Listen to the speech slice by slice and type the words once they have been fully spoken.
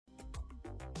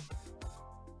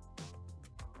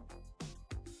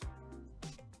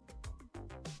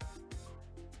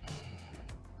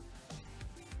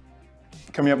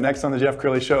Coming up next on the Jeff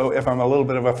Crilley Show, if I'm a little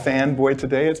bit of a fanboy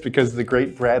today, it's because the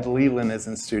great Brad Leland is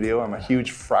in studio. I'm a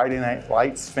huge Friday Night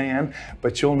Lights fan,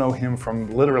 but you'll know him from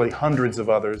literally hundreds of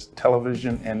others,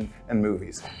 television and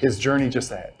movies. His journey just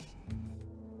ahead.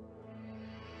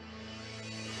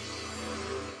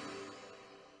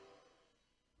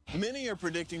 Many are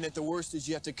predicting that the worst is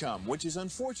yet to come, which is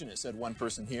unfortunate, said one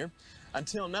person here.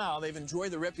 Until now, they've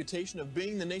enjoyed the reputation of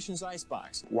being the nation's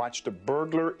icebox. Watched a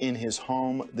burglar in his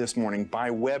home this morning by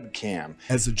webcam.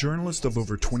 As a journalist of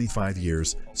over 25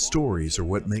 years, stories are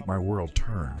what make my world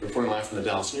turn. Reporting live from the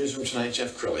Dallas newsroom tonight,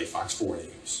 Jeff Crilley, Fox 4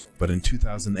 News. But in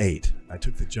 2008, I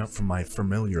took the jump from my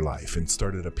familiar life and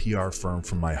started a PR firm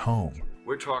from my home.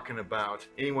 We're talking about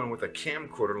anyone with a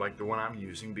camcorder like the one I'm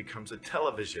using becomes a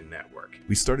television network.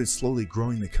 We started slowly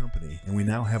growing the company, and we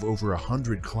now have over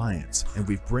 100 clients, and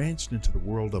we've branched into the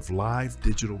world of live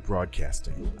digital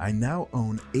broadcasting. I now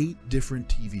own 8 different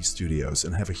TV studios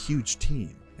and have a huge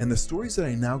team. And the stories that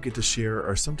I now get to share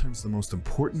are sometimes the most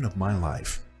important of my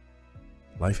life.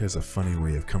 Life has a funny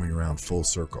way of coming around full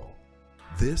circle.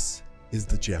 This is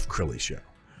the Jeff Crilley Show.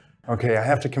 Okay, I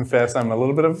have to confess, I'm a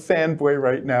little bit of a fanboy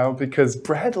right now because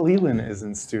Brad Leland is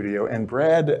in studio. And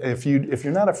Brad, if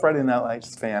you're not a Friday Night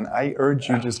Lights fan, I urge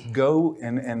you just go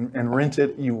and rent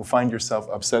it. You will find yourself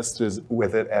obsessed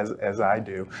with it as I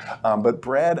do. But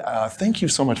Brad, thank you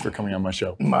so much for coming on my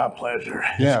show. My pleasure.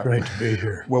 It's great to be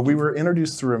here. Well, we were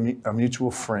introduced through a mutual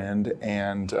friend,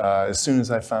 and as soon as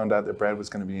I found out that Brad was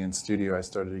going to be in studio, I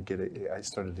started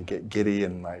to get giddy,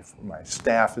 and my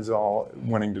staff is all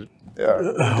wanting to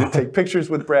take pictures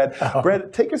with Brad.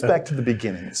 Brad, take us back to the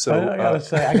beginning. So I gotta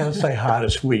say hi to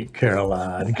Sweet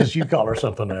Caroline, because you call her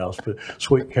something else, but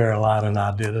Sweet Caroline and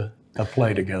I did a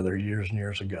play together years and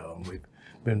years ago, and we've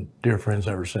been dear friends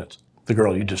ever since. The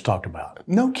girl you just talked about.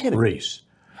 No kidding. Reese.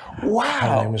 Wow.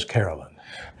 Her name is Carolyn.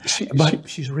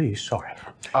 She's Reese, sorry.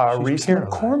 Reese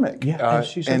McCormick. Yeah, and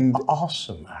she's an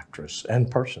awesome actress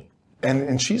and person.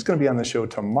 And she's going to be on the show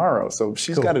tomorrow, so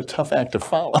she's got a tough act to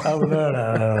follow. Oh,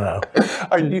 no.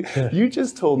 You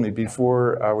just told me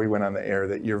before we went on the air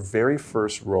that your very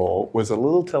first role was a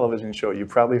little television show you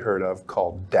probably heard of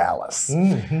called Dallas.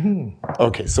 Mm-hmm.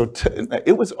 Okay, so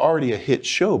it was already a hit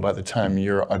show by the time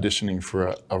you're auditioning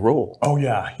for a role. Oh,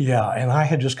 yeah, and I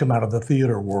had just come out of the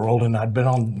theater world, and I'd been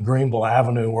on Greenville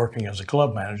Avenue working as a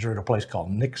club manager at a place called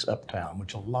Nick's Uptown,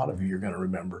 which a lot of you are going to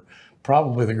remember.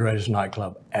 Probably the greatest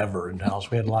nightclub ever in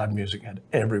Dallas. We had live music, had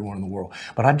everyone in the world.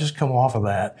 But I'd just come off of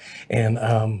that,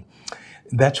 and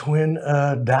that's when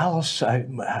Dallas,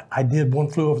 I did One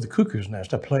Flew Over the Cuckoo's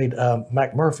Nest. I played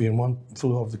Mac Murphy in One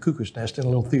Flew Over the Cuckoo's Nest in a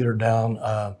little theater down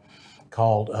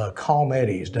called Calm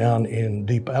Eddie's down in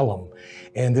Deep Ellum.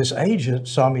 And this agent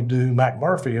saw me do Mac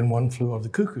Murphy in One Flew Over the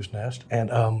Cuckoo's Nest,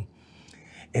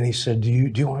 and he said, do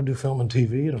you want to do film and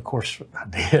TV? And of course I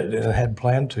did, and I had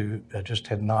planned to. I just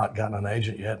had not gotten an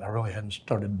agent yet, and I really hadn't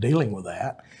started dealing with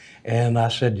that. And I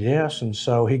said yes, and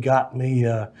so he got me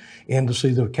in to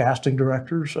see the casting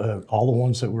directors, all the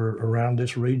ones that were around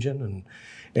this region.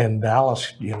 And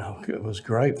Dallas, it was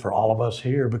great for all of us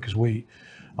here because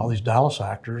all these Dallas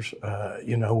actors,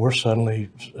 we're suddenly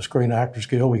a Screen Actors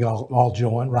Guild. We all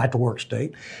joined, right to work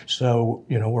state. So,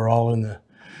 we're all in the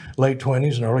late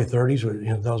 20s and early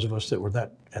 30s, those of us that were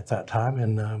at that time,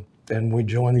 and we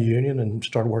joined the union and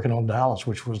started working on Dallas,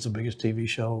 which was the biggest TV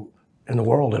show in the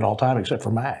world at all time, except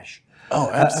for MASH. Oh,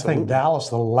 absolutely. I think Dallas,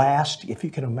 the last, if you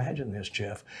can imagine this,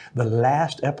 Jeff, the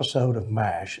last episode of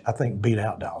MASH, I think beat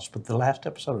out Dallas, but the last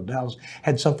episode of Dallas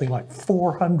had something like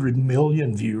 400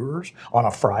 million viewers on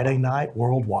a Friday night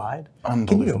worldwide.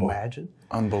 Unbelievable. Can you imagine?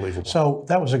 Unbelievable. So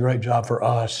that was a great job for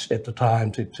us at the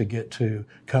time to get to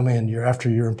come in year after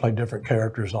year and play different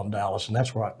characters on Dallas, and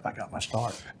that's where I got my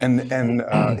start.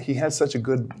 And he has such a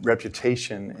good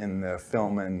reputation in the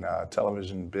film and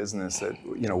television business that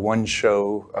one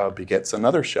show begets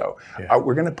another show. Yeah.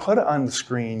 We're going to put on the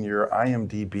screen your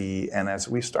IMDb, and as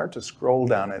we start to scroll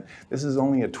down it, this is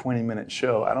only a 20-minute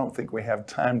show. I don't think we have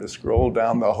time to scroll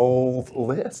down the whole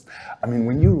list. I mean,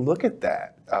 when you look at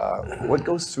that, what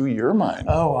goes through your mind?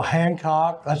 Oh,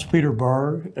 Hancock, that's Peter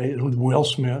Berg, Will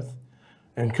Smith,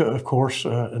 and of course,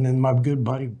 and then my good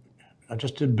buddy, I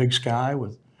just did Big Sky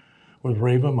with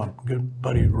Reba, my good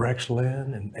buddy Rex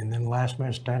Lynn, and then Last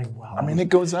Man Standing. Wow. I mean, it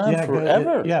goes on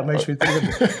forever. It makes me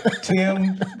think of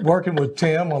Tim, working with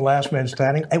Tim on Last Man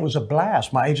Standing. It was a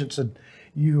blast. My agent said,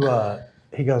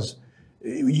 he goes,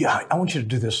 yeah, I want you to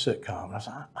do this sitcom. And I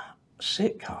said,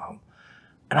 sitcom?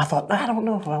 And I thought, I don't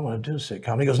know if I want to do a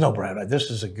sitcom. He goes, no, Brad,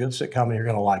 this is a good sitcom and you're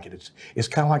going to like it. It's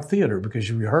kind of like theater because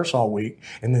you rehearse all week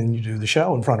and then you do the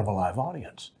show in front of a live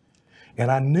audience. And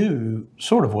I knew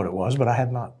sort of what it was, but I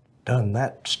had not done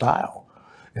that style.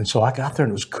 And so I got there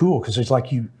and it was cool because it's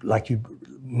like you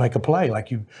make a play,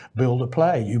 like you build a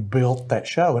play. You built that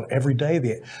show, and every day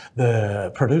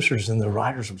the producers and the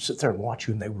writers would sit there and watch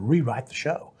you, and they would rewrite the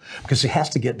show because it has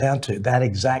to get down to that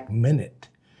exact minute.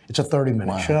 It's a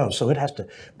 30-minute show, so it has to,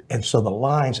 and so the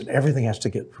lines and everything has to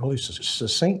get really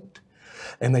succinct.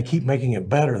 And they keep making it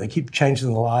better. They keep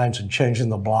changing the lines and changing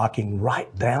the blocking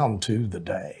right down to the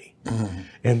day. Mm-hmm.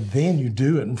 And then you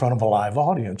do it in front of a live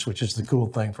audience, which is the cool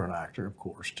thing for an actor, of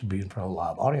course, to be in front of a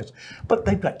live audience. But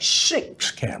they've got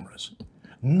 6 cameras,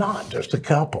 not just a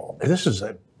couple. This is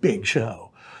a big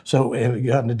show. So and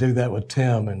gotten to do that with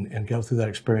Tim and go through that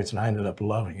experience, and I ended up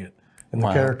loving it. And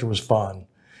the character was fun.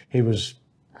 He was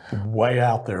way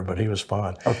out there, but he was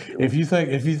fun. Okay. If you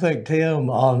think Tim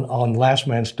on Last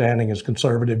Man Standing is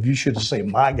conservative, you should have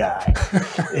seen my guy.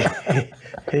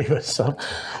 he was something.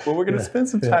 Well, we're going to spend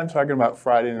some time talking about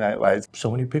Friday Night Lights.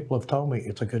 So many people have told me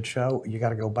it's a good show. You got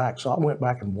to go back. So I went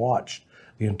back and watched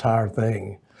the entire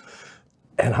thing,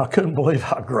 and I couldn't believe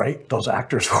how great those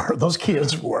actors were. Those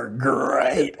kids were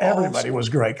great. Everybody was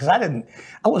great because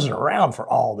I wasn't around for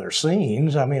all their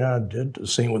scenes. I mean, I did a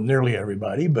scene with nearly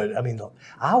everybody, but I mean,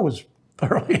 I was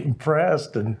thoroughly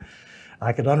impressed, and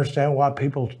I could understand why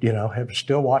people, have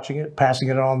still watching it, passing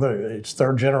it on. It's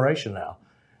 3rd generation now.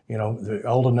 They're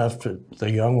old enough to, the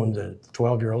young ones, the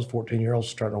 12-year-olds, 14-year-olds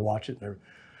starting to watch it. And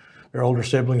their older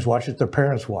siblings watch it. Their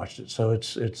parents watched it. So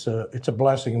it's a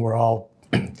blessing, and we're all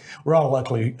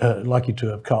lucky to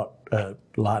have caught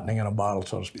lightning in a bottle,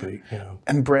 so to speak.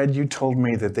 And Brad, you told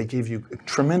me that they gave you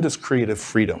tremendous creative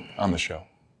freedom on the show.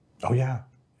 Oh yeah,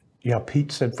 yeah.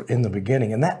 Pete said in the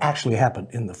beginning, and that actually happened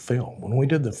in the film. When we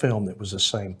did the film, it was the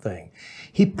same thing.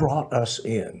 He brought us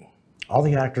in. All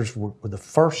the actors were the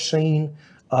first scene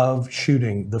of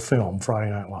shooting the film Friday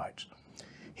Night Lights.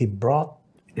 He brought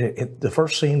the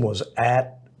first scene was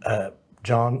at.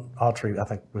 John Autry, I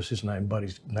think was his name,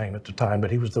 Buddy's name at the time,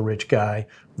 but he was the rich guy,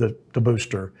 the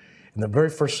booster. And the very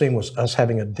first scene was us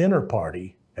having a dinner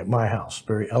party at my house,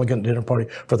 very elegant dinner party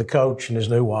for the coach and his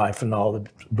new wife and all the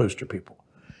booster people.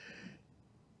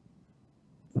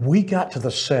 We got to the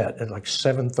set at like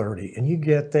 7:30, and you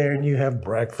get there and you have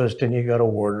breakfast and you go to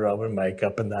wardrobe and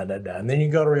makeup and and then you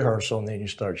go to rehearsal and then you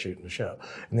start shooting the show.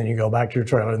 And then you go back to your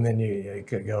trailer and then you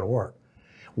go to work.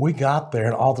 We got there,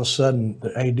 and all of a sudden,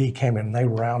 the AD came in, and they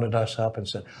rounded us up and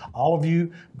said, all of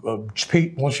you,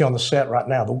 Pete wants you on the set right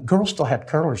now. The girls still had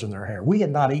curlers in their hair. We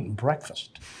had not eaten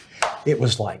breakfast. It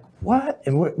was like, what?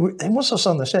 And he wants us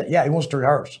on the set. Yeah, he wants to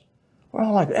rehearse. We're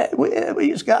all like, hey, we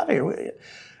just got here.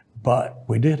 But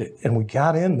we did it, and we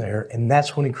got in there, and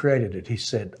that's when he created it. He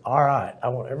said, all right, I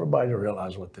want everybody to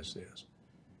realize what this is.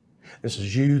 This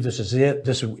is you, this is it,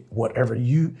 this is whatever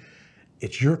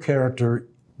it's your character,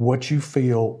 what you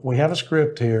feel. We have a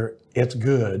script here, it's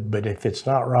good, but if it's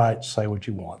not right, say what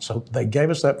you want. So they gave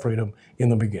us that freedom in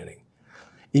the beginning.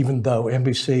 Even though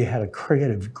NBC had a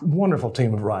creative, wonderful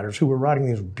team of writers who were writing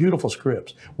these beautiful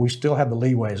scripts, we still had the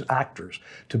leeway as actors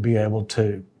to be able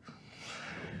to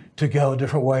go a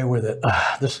different way with it.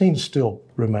 The scenes still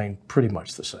remain pretty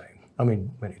much the same. I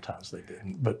mean, many times they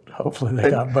didn't, but hopefully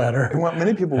they got better. And what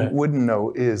many people wouldn't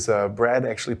know is Brad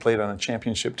actually played on a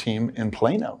championship team in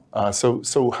Plano.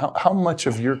 So how much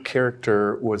of your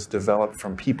character was developed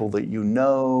from people that you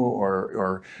know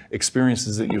or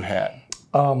experiences that you had?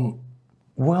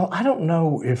 Well, I don't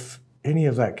know if any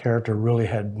of that character really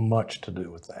had much to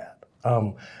do with that.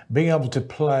 Being able to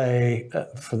play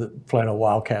for the Plano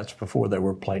Wildcats before they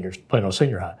were Plano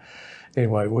Senior High.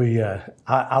 Anyway,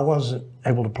 I wasn't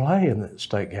able to play in the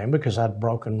state game because I'd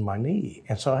broken my knee.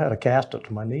 And so I had a cast up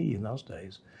to my knee in those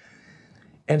days.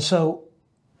 And so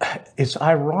it's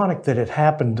ironic that it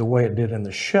happened the way it did in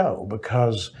the show,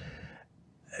 because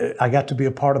I got to be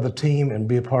a part of the team and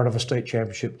be a part of a state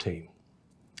championship team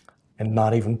and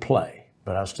not even play,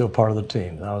 but I was still part of the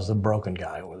team. I was the broken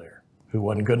guy over there who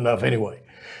wasn't good enough anyway.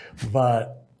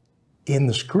 But in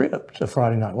the script of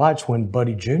Friday Night Lights, when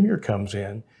Buddy Jr. comes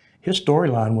in, his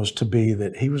storyline was to be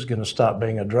that he was going to stop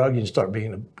being a druggie and start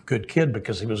being a good kid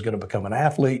because he was going to become an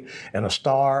athlete and a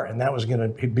star, and that was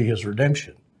going to be his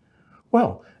redemption.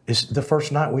 Well, it's the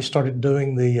first night we started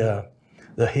doing the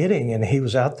hitting, and he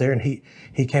was out there, and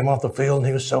he came off the field, and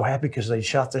he was so happy because they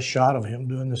shot this shot of him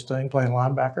doing this thing, playing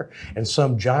linebacker, and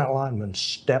some giant lineman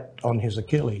stepped on his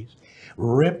Achilles,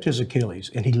 ripped his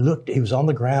Achilles, and he was on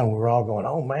the ground, and we were all going,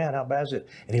 oh man, how bad is it?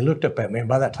 And he looked up at me, and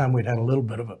by that time we'd had a little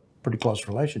bit of a pretty close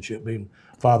relationship, being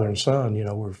father and son, we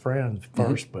were friends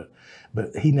first, but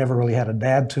he never really had a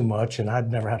dad too much, and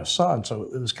I'd never had a son, so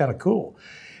it was kind of cool.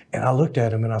 And I looked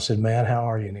at him and I said, man, how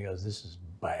are you? And he goes, this is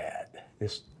bad.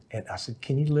 And I said,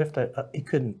 can you lift that up? He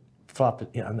couldn't flop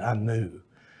it. I knew.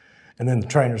 And then the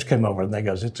trainers came over and they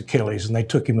goes, it's Achilles, and they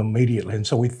took him immediately. And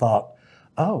so we thought,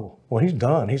 oh, well, he's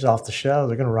done. He's off the show.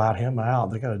 They're going to ride him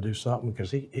out. They got to do something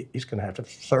because he's going to have to have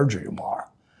surgery tomorrow.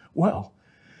 Well,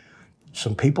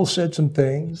 some people said some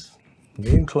things,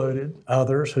 me included,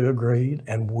 others who agreed,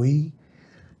 and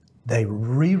they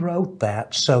rewrote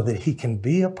that so that he can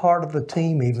be a part of the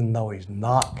team even though he's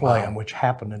not playing, which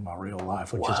happened in my real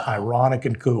life, which is ironic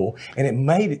and cool. And it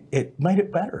made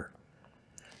it better.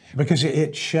 Because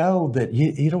it showed that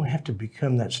you don't have to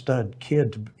become that stud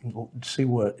kid to see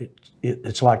what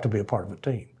it's like to be a part of a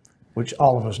team, which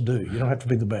all of us do. You don't have to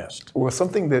be the best. Well,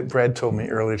 something that Brad told me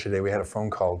earlier today, we had a phone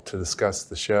call to discuss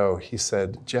the show. He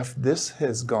said, Jeff, this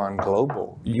has gone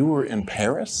global. You were in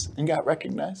Paris and got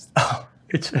recognized? Oh,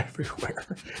 it's everywhere.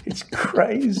 It's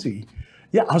crazy.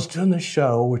 Yeah, I was doing this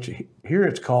show, which here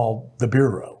it's called The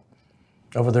Bureau.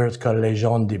 Over there it's called Les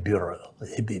gens du bureau.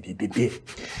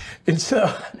 And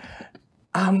so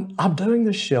I'm doing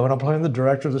this show and I'm playing the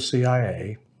director of the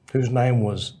CIA, whose name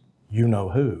was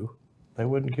you-know-who. They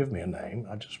wouldn't give me a name.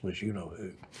 I just was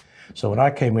you-know-who. So when I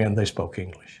came in, they spoke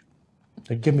English.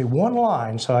 They'd give me one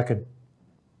line so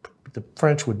the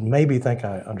French would maybe think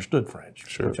I understood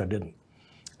French, which I didn't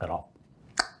at all.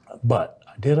 But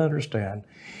I did understand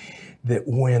that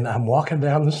when I'm walking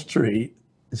down the street,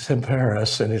 it's in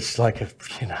Paris, and it's like a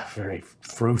very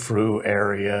frou-frou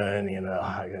area, and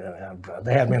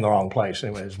they had me in the wrong place.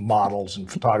 Anyway, there's models and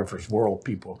photographers, world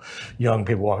people, young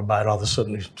people walking by, and all of a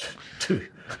sudden these two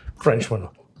Frenchmen,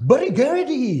 Buddy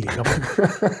Gardy,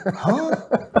 huh?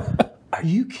 Are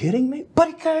you kidding me?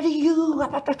 Buddy Gardy, you?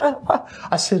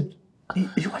 I said,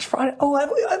 you watch Friday? Oh,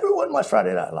 everyone watched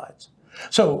Friday Night Lights.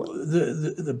 So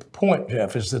the point,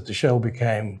 Jeff, is that the show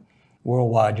became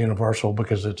worldwide, universal,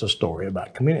 because it's a story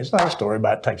about community. It's not a story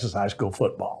about Texas high school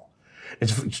football.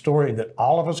 It's a story that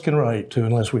all of us can relate to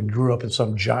unless we grew up in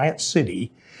some giant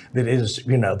city that is,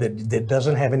 that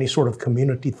doesn't have any sort of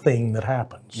community thing that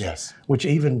happens. Yes. Which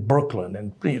even Brooklyn,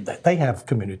 and they have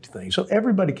community things. So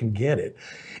everybody can get it.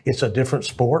 It's a different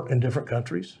sport in different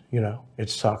countries.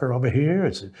 It's soccer over here,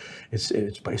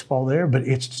 it's baseball there, but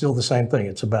it's still the same thing.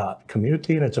 It's about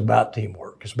community and it's about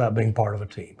teamwork. It's about being part of a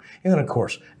team. And then of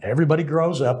course, everybody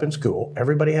grows up in school.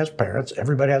 Everybody has parents.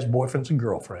 Everybody has boyfriends and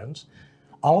girlfriends.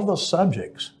 All of those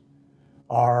subjects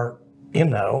are,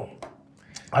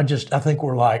 I think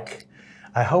we're like,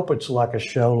 I hope it's like a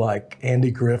show like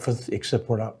Andy Griffith, except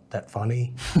we're not that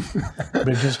funny. But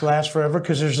it just lasts forever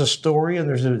because there's a story and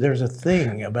there's a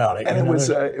thing about it. And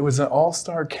it was an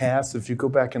all-star cast. If you go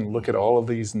back and look at all of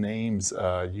these names,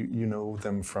 you know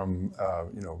them from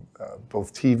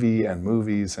both TV and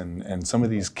movies, and some of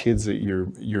these kids that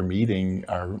you're meeting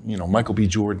are Michael B.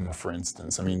 Jordan, for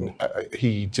instance. I mean,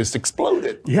 he just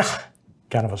exploded. Yeah,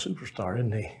 kind of a superstar,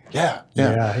 isn't he?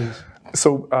 Yeah.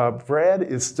 So Brad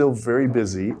is still very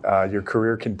busy. Your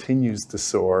career continues to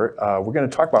soar. We're going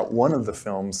to talk about one of the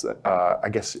films. I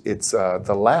guess it's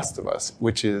The Last of Us,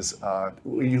 which is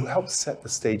you helped set the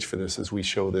stage for this as we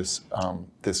show this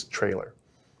this trailer.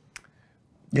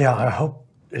 Yeah,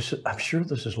 I'm sure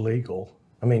this is legal.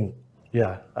 I mean,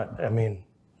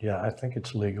 I think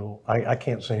it's legal. I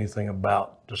can't say anything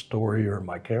about the story or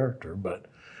my character, but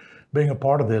being a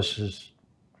part of this is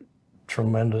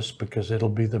tremendous because it'll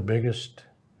be the biggest.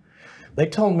 They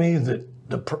told me that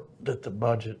the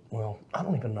budget, well, I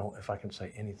don't even know if I can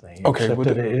say anything. Okay. Except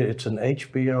that it's an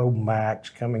HBO Max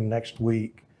coming next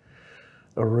week,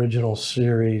 original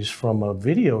series from a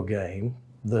video game,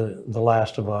 The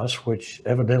Last of Us, which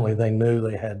evidently they knew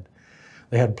they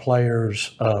had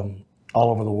players all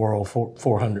over the world,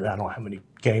 400, I don't know how many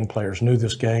game players knew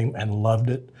this game and loved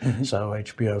it. Mm-hmm. So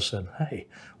HBO said, hey,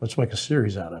 let's make a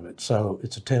series out of it. So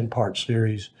it's a 10-part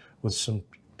series with some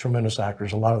tremendous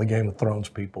actors, a lot of the Game of Thrones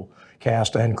people,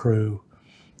 cast and crew,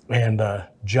 and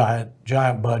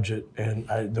giant budget. And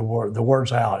the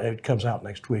word's out. It comes out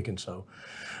next week. And so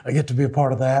I get to be a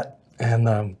part of that.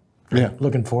 And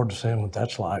looking forward to seeing what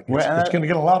that's like. It's going to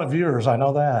get a lot of viewers, I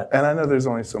know that. And I know there's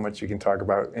only so much you can talk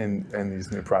about in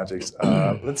these new projects.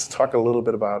 Let's talk a little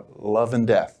bit about Love and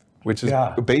Death, which is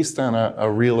based on a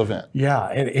real event. Yeah,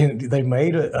 and they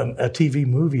made a TV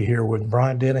movie here with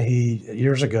Brian Dennehy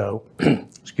years ago,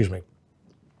 excuse me.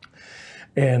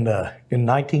 And in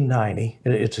 1990,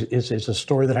 it's a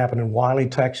story that happened in Wiley,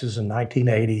 Texas in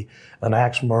 1980, an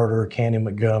axe murder, Candy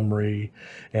Montgomery,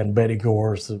 and Betty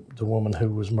Gore's the woman who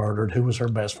was murdered, who was her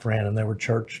best friend, and they were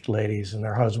church ladies and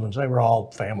their husbands. They were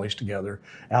all families together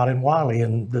out in Wiley,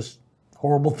 and this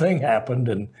horrible thing happened,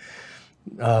 and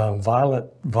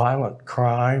violent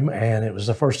crime, and it was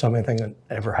the first time anything that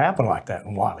ever happened like that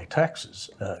in Wiley, Texas,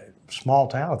 small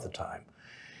town at the time.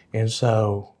 And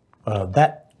so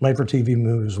that made-for-TV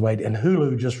movie was Wade, and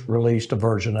Hulu just released a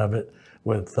version of it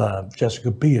with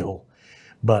Jessica Biel.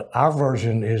 But our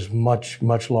version is much,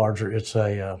 much larger.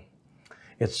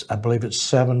 I believe it's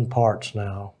 7 parts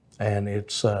now, and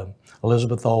it's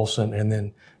Elizabeth Olsen and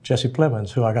then Jesse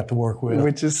Plemons, who I got to work with.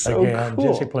 Which is so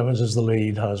cool. Jesse Plemons is the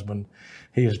lead husband.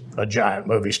 He's a giant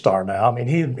movie star now. I mean,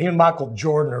 he and Michael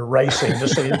Jordan are racing to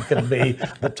see who can be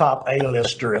the top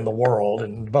A-lister in the world,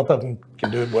 and both of them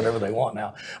can do whatever they want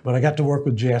now. But I got to work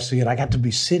with Jesse, and I got to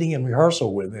be sitting in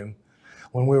rehearsal with him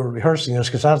when we were rehearsing this,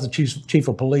 because I was the chief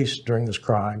of police during this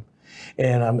crime.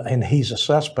 And he's a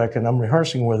suspect, and I'm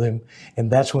rehearsing with him,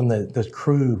 and that's when the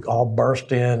crew all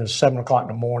burst in. It's 7 o'clock in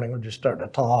the morning. We're just starting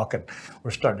to talk, and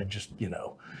we're starting to just,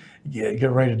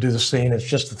 get ready to do the scene. It's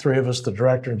just the 3 of us, the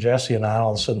director and Jesse and I.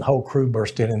 All of a sudden, the whole crew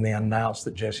burst in, and they announced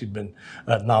that Jesse had been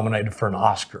nominated for an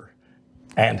Oscar,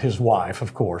 and his wife,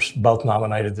 of course, both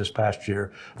nominated this past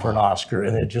year for an Oscar.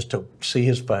 And it just to see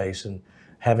his face, and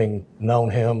having known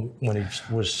him when he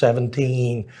was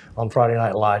 17 on Friday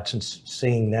Night Lights, and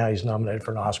seeing now he's nominated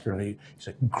for an Oscar, and he's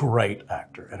a great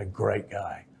actor and a great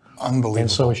guy. Unbelievable.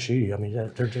 And so is she. I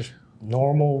mean, they're just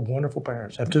normal, wonderful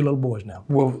parents. Have 2 little boys now.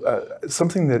 Well,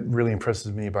 something that really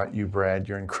impresses me about you, Brad,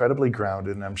 you're incredibly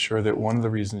grounded, and I'm sure that one of the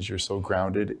reasons you're so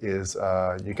grounded is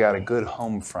you got a good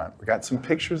home front. We got some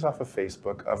pictures off of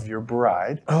Facebook of your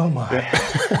bride. Oh my.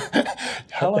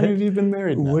 How long have you been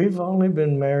married now? We've only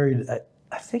been married,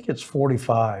 I think it's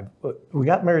 45. We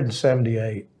got married in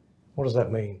 78. What does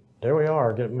that mean? There we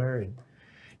are, getting married.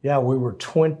 Yeah, we were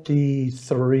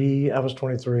 23. I was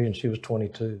 23 and she was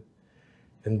 22.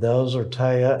 And those are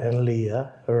Taya and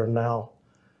Leah, who are now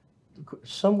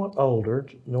somewhat older.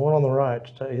 The one on the right,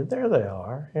 Taya, there they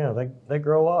are. Yeah, they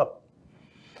grow up.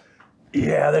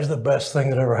 Yeah, that's the best thing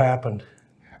that ever happened.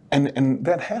 And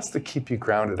that has to keep you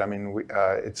grounded. I mean,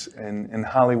 it's in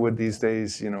Hollywood these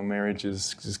days.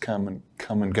 Marriages just come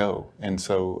and go. And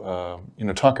so,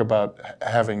 talk about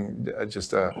having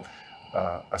just a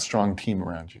strong team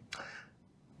around you.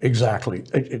 Exactly.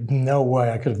 No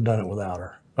way I could have done it without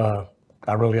her.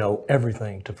 I really owe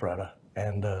everything to Freda,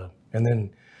 and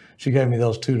then she gave me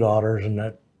those 2 daughters,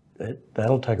 and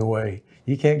that'll take away.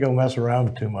 You can't go mess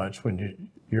around too much when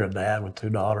you're a dad with 2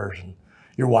 daughters, and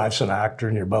your wife's an actor,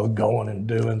 and you're both going and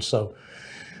doing. So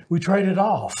we traded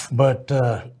off, but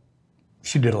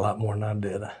she did a lot more than I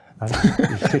did. I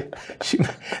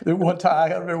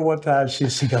remember one time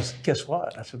she goes, "Guess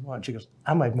what?" I said, "What?" She goes,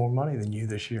 "I made more money than you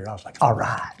this year." I was like, "All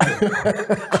right."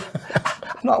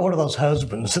 I'm not one of those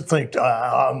husbands that think,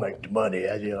 I'll make the money.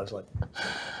 I was like,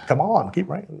 come on, keep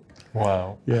writing.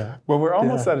 Wow. Yeah. Well, we're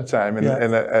almost out of time,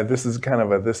 and this is kind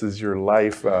of this is your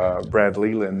life, Brad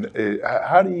Leland.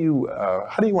 How do you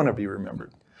want to be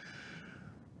remembered?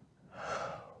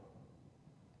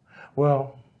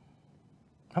 Well,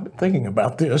 I've been thinking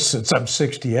about this since I'm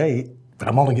 68, but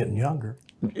I'm only getting younger.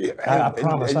 I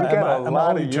promise. I'm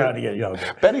only trying to get younger.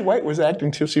 Betty White was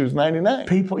acting till she was 99.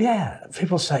 People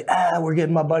say, we're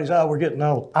getting my buddies. We're getting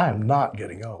old. I am not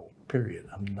getting old. Period.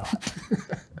 I'm not.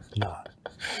 Not.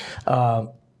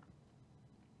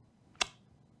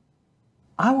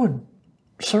 I would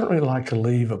certainly like to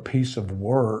leave a piece of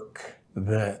work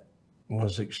that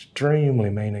was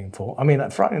extremely meaningful. I mean,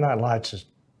 Friday Night Lights is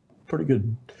a pretty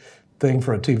good thing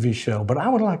for a TV show, but I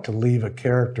would like to leave a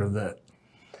character that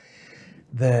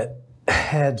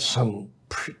had some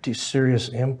pretty serious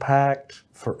impact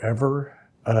forever,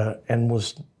 and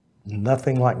was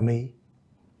nothing like me.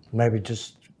 Maybe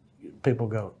just people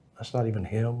go, that's not even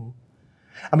him.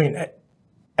 I mean,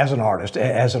 as an artist,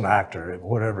 as an actor,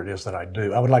 whatever it is that I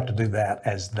do, I would like to do that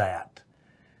as that.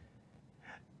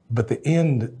 But the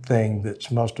end thing that's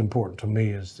most important to me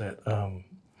is that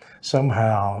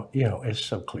somehow, it's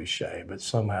so cliche, but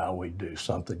somehow we do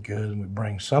something good, and we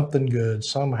bring something good,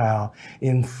 somehow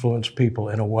influence people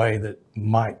in a way that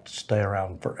might stay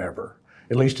around forever,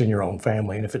 at least in your own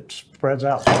family. And if it spreads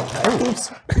out,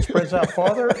 it spreads out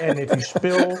farther, and if you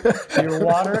spill your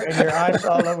water and your ice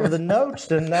all over the notes,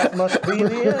 then that must be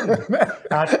the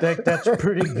end. I think that's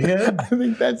pretty good. I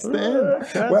think that's the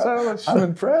end. I'm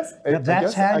impressed.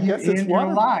 That's how you end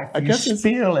your life. You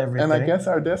spill everything. And I guess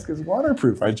our desk is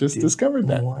waterproof. I just discovered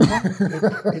that.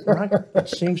 It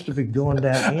seems to be going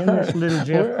down in this little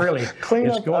Jeff Crilley. Clean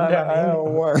up going down aisle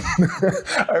 1. All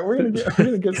right, we're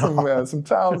gonna get some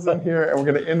towels in here, and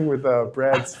we're going to end with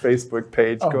Brad's Facebook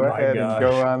page. Go ahead and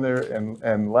go on there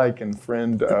and like and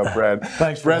friend Brad.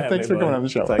 Thanks for coming on the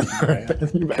show.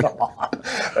 Thanks, you bet.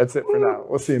 That's it for now.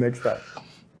 We'll see you next time.